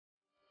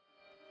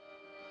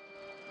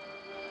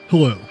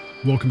Hello,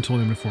 welcome to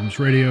Lamniforms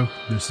Radio.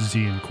 This is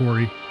Ian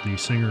Corey, the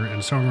singer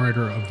and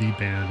songwriter of the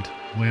band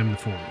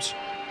Lamniforms.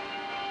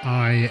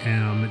 I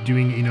am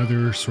doing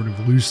another sort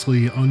of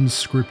loosely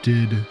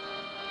unscripted,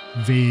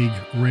 vague,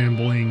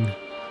 rambling,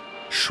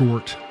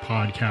 short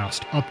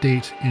podcast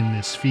update in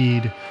this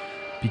feed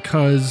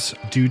because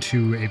due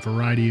to a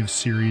variety of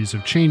series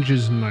of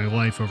changes in my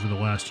life over the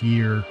last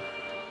year,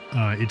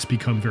 it's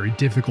become very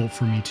difficult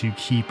for me to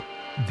keep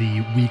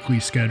the weekly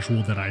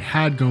schedule that I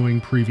had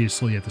going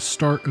previously at the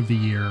start of the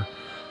year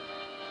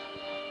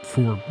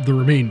for the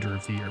remainder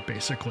of the year,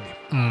 basically.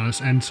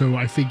 And so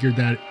I figured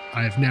that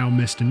I've now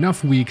missed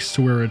enough weeks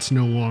to where it's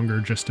no longer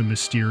just a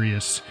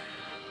mysterious,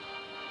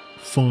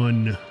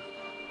 fun,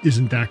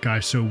 isn't that guy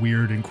so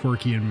weird and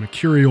quirky and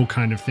mercurial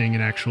kind of thing,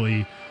 and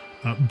actually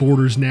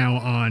borders now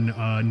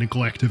on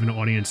neglect of an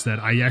audience that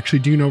I actually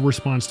do know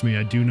responds to me.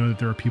 I do know that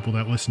there are people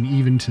that listen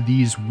even to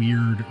these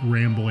weird,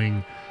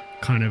 rambling,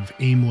 kind of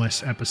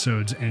aimless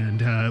episodes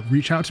and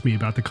reach out to me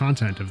about the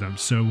content of them.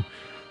 So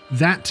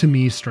that to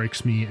me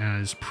strikes me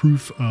as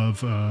proof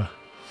of a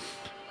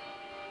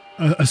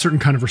certain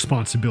kind of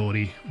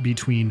responsibility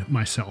between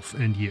myself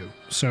and you.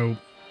 So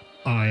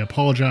I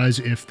apologize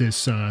if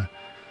this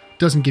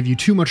doesn't give you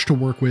too much to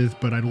work with,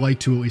 but I'd like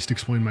to at least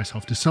explain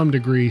myself to some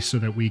degree so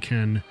that we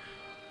can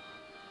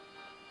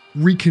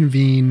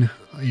reconvene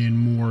in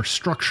more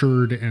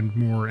structured and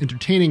more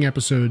entertaining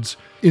episodes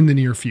in the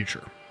near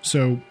future.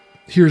 So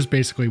here's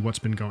basically what's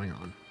been going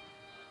on.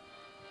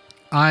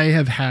 I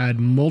have had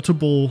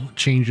multiple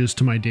changes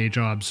to my day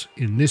jobs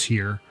in this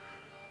year,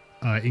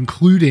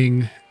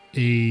 including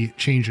a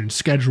change in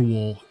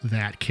schedule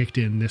that kicked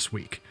in this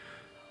week,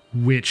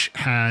 which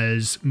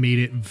has made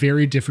it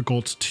very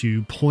difficult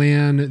to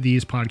plan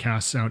these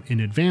podcasts out in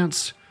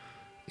advance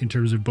in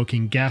terms of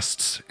booking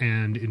guests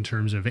and in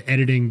terms of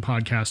editing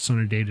podcasts on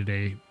a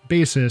day-to-day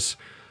basis,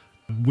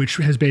 which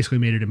has basically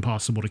made it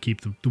impossible to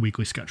keep the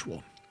weekly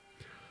schedule.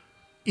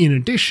 In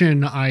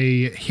addition,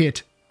 I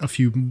hit a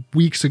few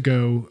weeks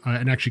ago,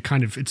 and actually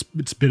kind of,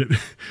 it's been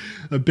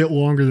a bit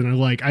longer than I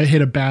like. I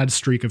hit a bad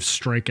streak of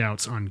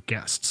strikeouts on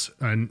guests.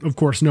 And of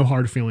course, no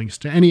hard feelings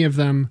to any of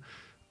them.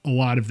 A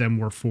lot of them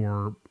were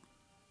for,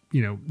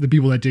 the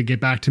people that did get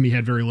back to me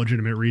had very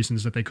legitimate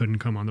reasons that they couldn't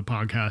come on the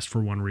podcast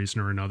for one reason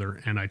or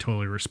another. And I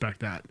totally respect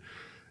that.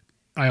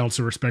 I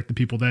also respect the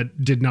people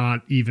that did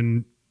not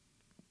even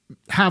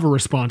have a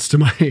response to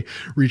my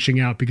reaching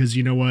out, because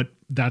you know what?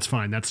 That's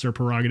fine. That's their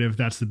prerogative.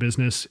 That's the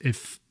business.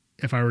 If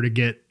I were to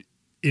get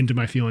into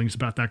my feelings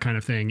about that kind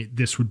of thing,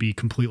 this would be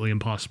completely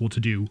impossible to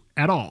do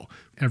at all.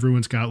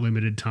 Everyone's got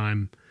limited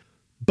time,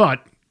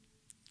 but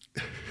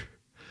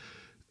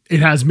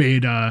it has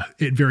made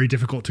it very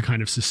difficult to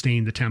kind of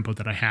sustain the tempo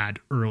that I had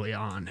early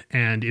on.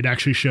 And it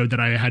actually showed that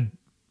I had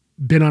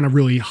been on a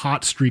really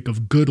hot streak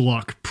of good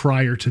luck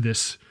prior to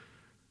this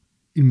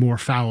more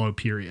fallow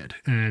period.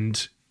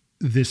 And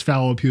this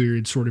fallow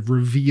period sort of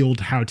revealed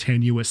how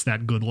tenuous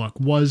that good luck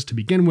was to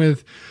begin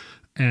with,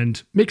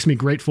 and makes me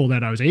grateful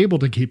that I was able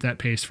to keep that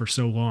pace for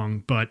so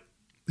long, but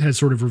has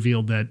sort of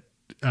revealed that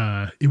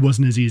it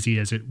wasn't as easy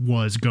as it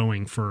was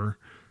going for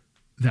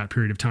that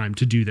period of time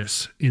to do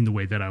this in the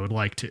way that I would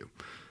like to.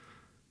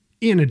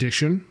 In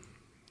addition,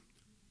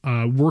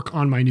 work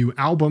on my new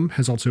album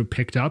has also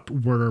picked up,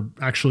 where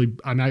actually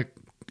I'm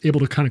able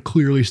to kind of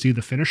clearly see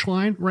the finish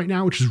line right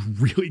now, which is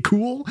really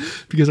cool,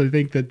 because I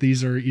think that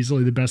these are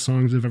easily the best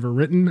songs I've ever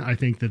written. I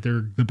think that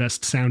they're the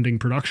best sounding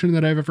production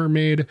that I've ever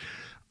made.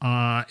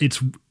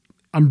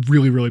 I'm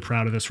really, really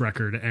proud of this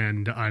record,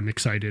 and I'm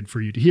excited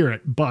for you to hear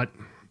it. But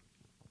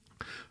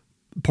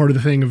part of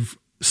the thing of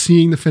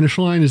seeing the finish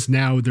line is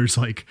now there's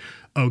like,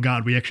 oh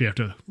God, we actually have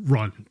to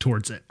run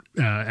towards it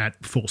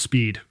at full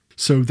speed.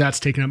 So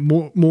that's taken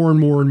up more and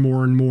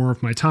more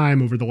of my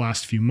time over the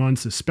last few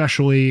months,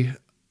 especially.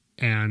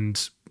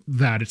 And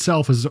that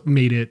itself has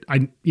made it,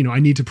 I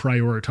need to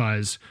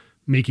prioritize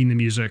making the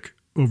music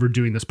over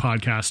doing this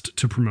podcast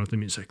to promote the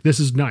music. This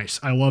is nice.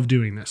 I love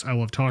doing this. I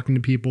love talking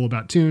to people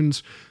about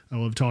tunes. I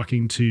love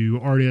talking to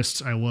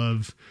artists. I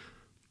love,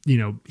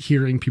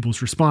 hearing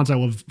people's response. I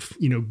love,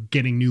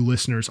 getting new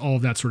listeners, all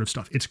of that sort of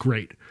stuff. It's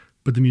great,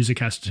 but the music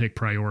has to take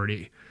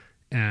priority.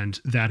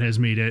 And that has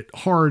made it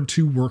hard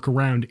to work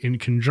around in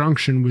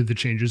conjunction with the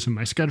changes in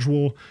my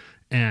schedule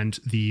and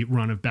the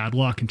run of bad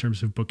luck in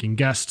terms of booking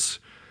guests.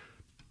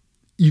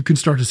 You can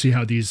start to see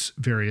how these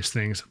various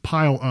things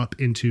pile up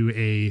into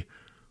a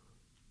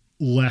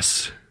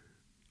less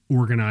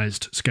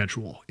organized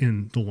schedule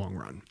in the long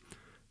run.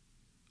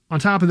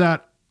 On top of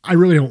that, I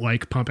really don't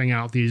like pumping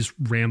out these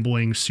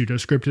rambling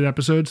pseudo-scripted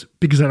episodes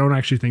because I don't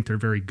actually think they're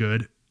very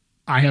good.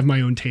 I have my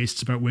own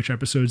tastes about which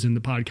episodes in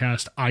the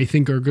podcast I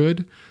think are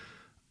good,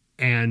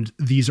 and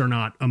these are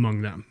not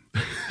among them.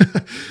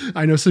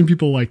 I know some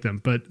people like them,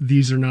 but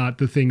these are not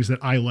the things that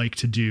I like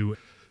to do.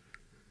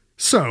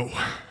 So,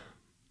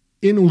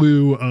 in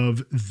lieu of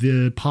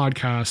the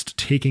podcast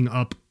taking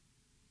up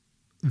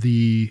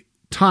the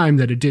time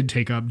that it did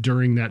take up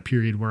during that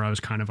period where I was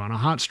kind of on a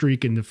hot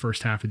streak in the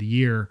first half of the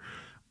year,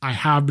 I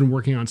have been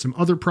working on some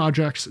other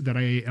projects that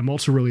I am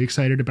also really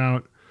excited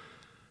about.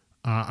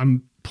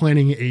 I'm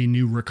planning a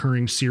new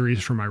recurring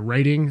series for my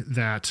writing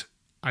that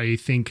I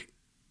think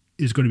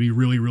is going to be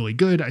really, really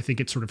good. I think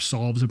it sort of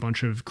solves a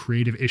bunch of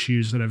creative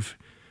issues that I've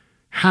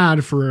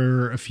had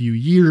for a few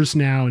years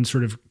now and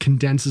sort of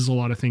condenses a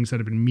lot of things that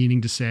I've been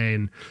meaning to say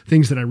and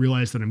things that I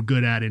realize that I'm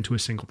good at into a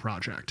single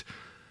project.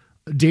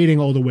 Dating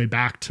all the way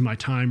back to my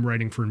time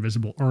writing for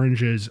Invisible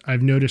Oranges,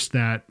 I've noticed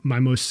that my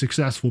most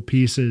successful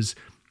pieces,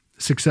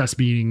 success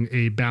being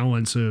a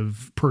balance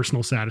of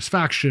personal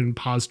satisfaction,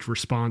 positive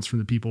response from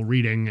the people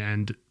reading,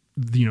 and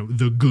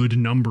the good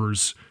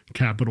numbers,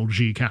 capital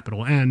G,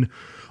 capital N,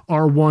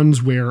 are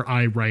ones where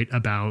I write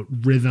about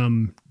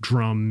rhythm,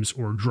 drums,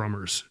 or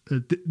drummers.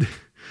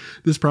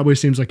 This probably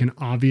seems like an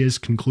obvious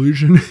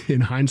conclusion in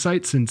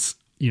hindsight, since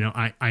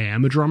I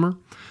am a drummer.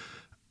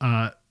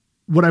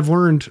 What I've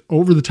learned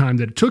over the time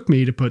that it took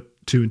me to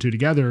put two and two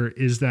together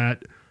is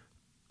that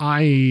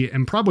I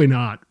am probably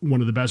not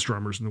one of the best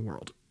drummers in the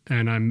world,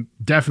 and I'm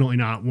definitely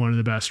not one of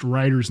the best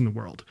writers in the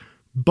world,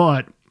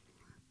 but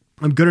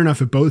I'm good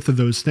enough at both of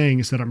those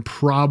things that I'm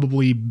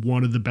probably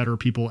one of the better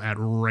people at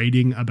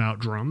writing about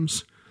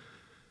drums.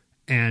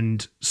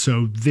 And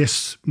so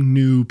this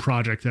new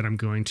project that I'm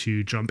going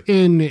to jump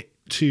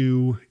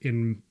into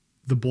in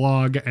the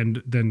blog,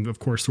 and then of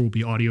course there will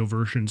be audio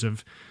versions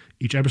of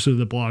each episode of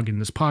the blog in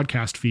this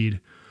podcast feed,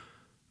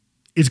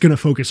 is going to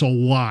focus a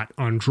lot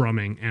on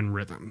drumming and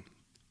rhythm.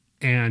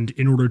 And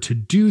in order to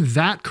do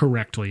that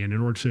correctly, and in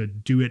order to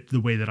do it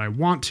the way that I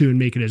want to and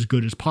make it as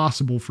good as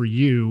possible for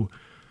you,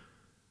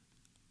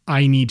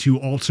 I need to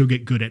also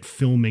get good at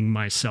filming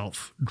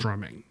myself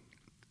drumming.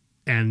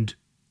 And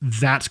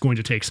that's going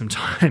to take some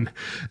time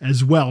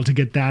as well to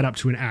get that up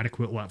to an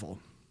adequate level.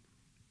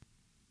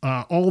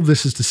 All of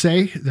this is to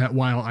say that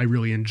while I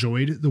really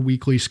enjoyed the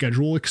weekly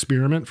schedule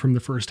experiment from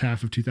the first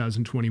half of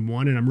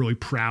 2021, and I'm really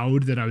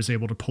proud that I was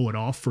able to pull it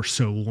off for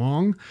so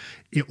long,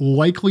 it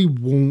likely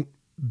won't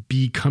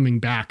be coming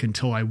back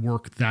until I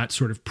work that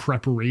sort of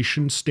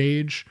preparation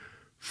stage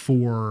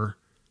for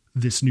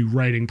this new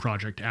writing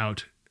project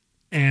out,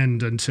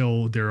 and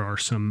until there are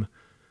some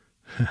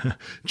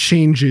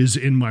changes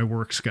in my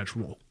work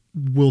schedule.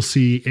 We'll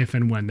see if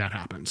and when that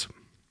happens.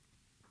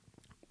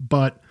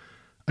 But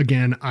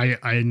again,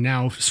 I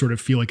now sort of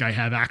feel like I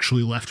have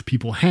actually left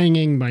people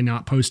hanging by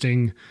not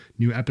posting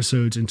new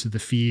episodes into the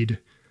feed,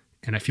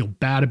 and I feel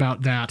bad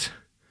about that.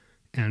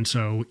 And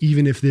so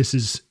even if this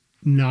is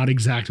not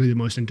exactly the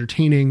most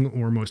entertaining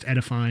or most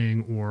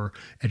edifying or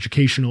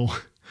educational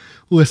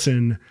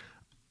listen,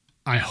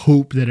 I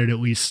hope that it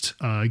at least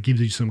gives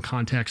you some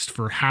context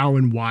for how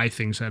and why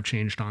things have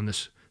changed on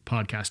this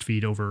podcast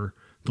feed over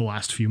the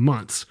last few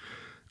months.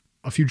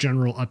 A few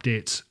general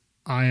updates.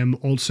 I am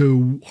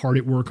also hard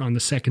at work on the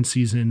second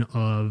season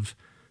of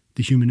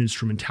the Human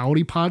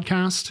Instrumentality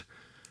podcast.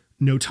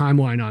 No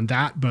timeline on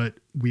that, but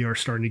we are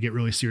starting to get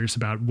really serious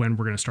about when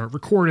we're going to start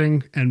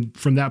recording. And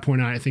from that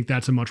point on, I think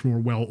that's a much more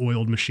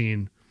well-oiled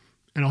machine.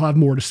 And I'll have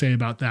more to say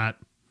about that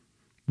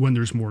when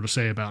there's more to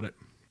say about it.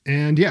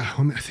 And yeah,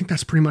 I think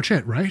that's pretty much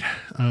it, right?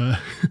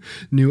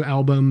 New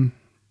album,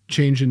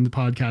 change in the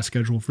podcast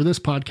schedule for this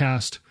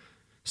podcast,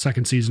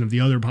 second season of the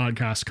other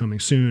podcast coming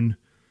soon,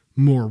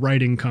 more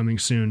writing coming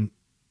soon.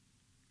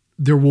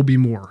 There will be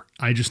more.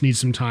 I just need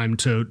some time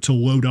to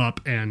load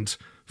up and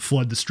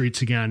flood the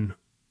streets again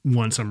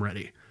once I'm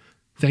ready.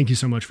 Thank you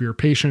so much for your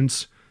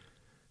patience.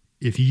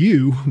 If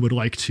you would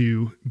like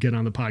to get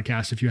on the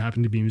podcast, if you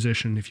happen to be a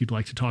musician, if you'd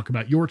like to talk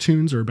about your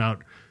tunes or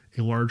about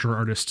a larger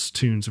artist's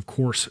tunes, of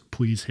course,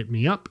 please hit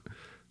me up,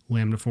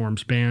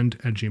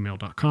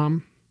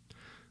 lambdaformsband@gmail.com.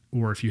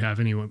 Or if you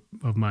have any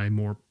of my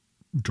more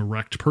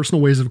direct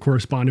personal ways of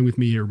corresponding with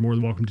me, you're more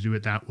than welcome to do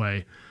it that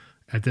way.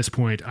 At this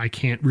point, I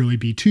can't really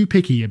be too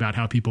picky about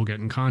how people get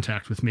in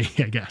contact with me,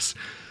 I guess.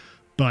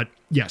 But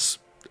yes,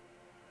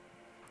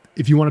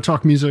 if you want to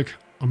talk music,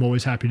 I'm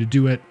always happy to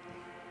do it.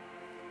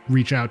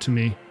 Reach out to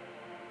me,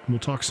 and we'll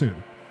talk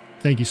soon.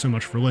 Thank you so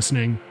much for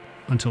listening.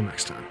 Until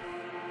next time.